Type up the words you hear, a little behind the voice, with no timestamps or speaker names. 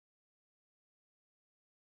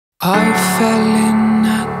I fell in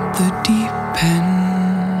at the deep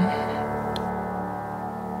end,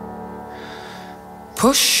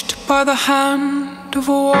 pushed by the hand of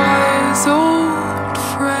a wise old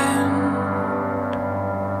friend.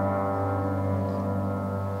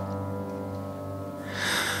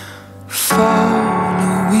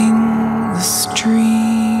 Following the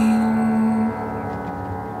stream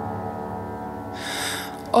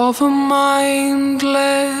of a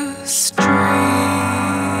mindless dream.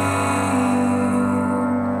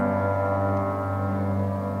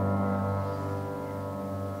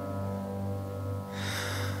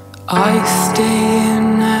 I stay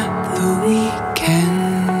in at the weekend,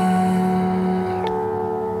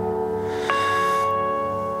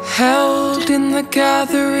 held in the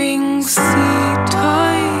gathering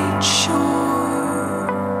sea-tide shore,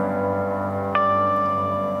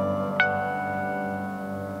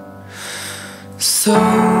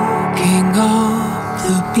 soaking up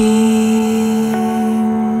the beams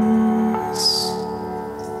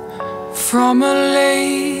from a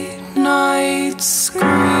late night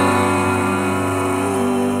scream.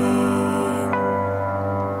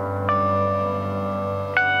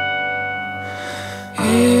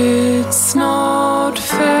 It's not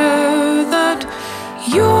fair that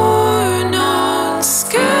you're not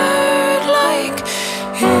scared, like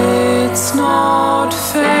it's not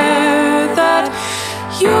fair that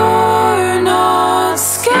you're not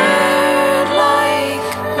scared like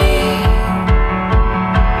me.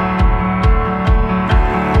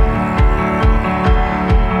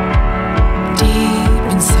 Deep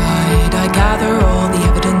inside I gather all the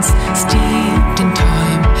evidence, steeped in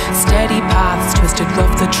time, steady paths twisted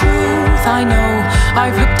rough, the truth I know.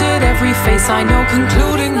 I've looked at every face I know,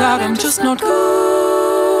 concluding that I'm just not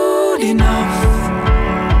good enough.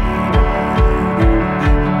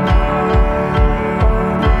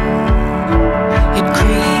 It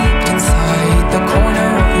creeped inside the corner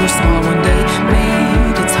of your small one day,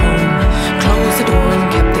 made its home, closed the door and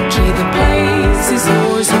kept the key. The place is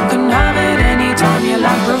yours, you can have it anytime you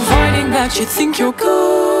like, providing that you think you're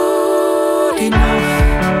good enough.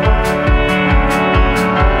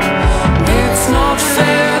 It's not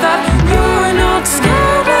fair that you're not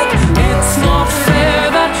scared, like it's not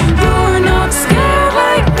fair that you're not scared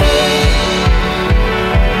like me.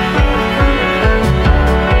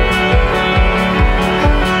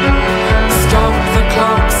 Stop the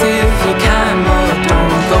clocks if you can, but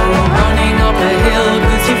don't go running up a hill,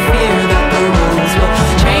 'cause you fear that the rules will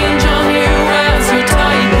change on you as you're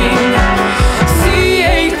typing.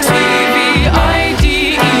 C-A-T-V-I-D-E-O,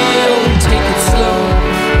 take it slow.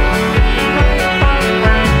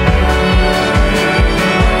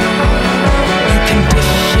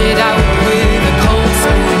 It out with a cold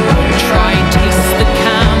spoon, don't try and taste the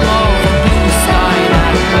cam of a blue sky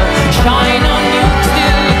that will shine on you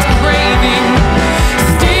till it's craving.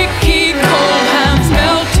 Sticky cold hands,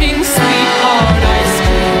 melting sweet hard ice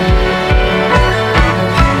cream.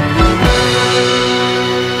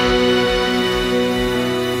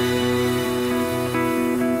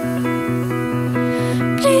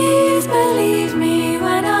 Please believe me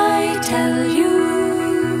when I tell you,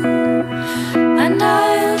 and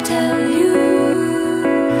I'll tell you,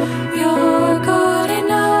 you're good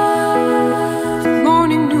enough.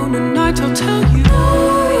 Morning, noon and night I'll tell you. No,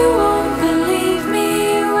 you won't believe me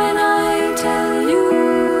when I tell you,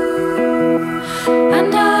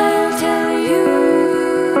 and I'll tell you,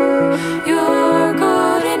 you're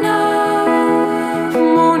good enough.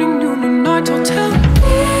 Morning, noon and night I'll tell you.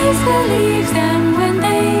 Please believe them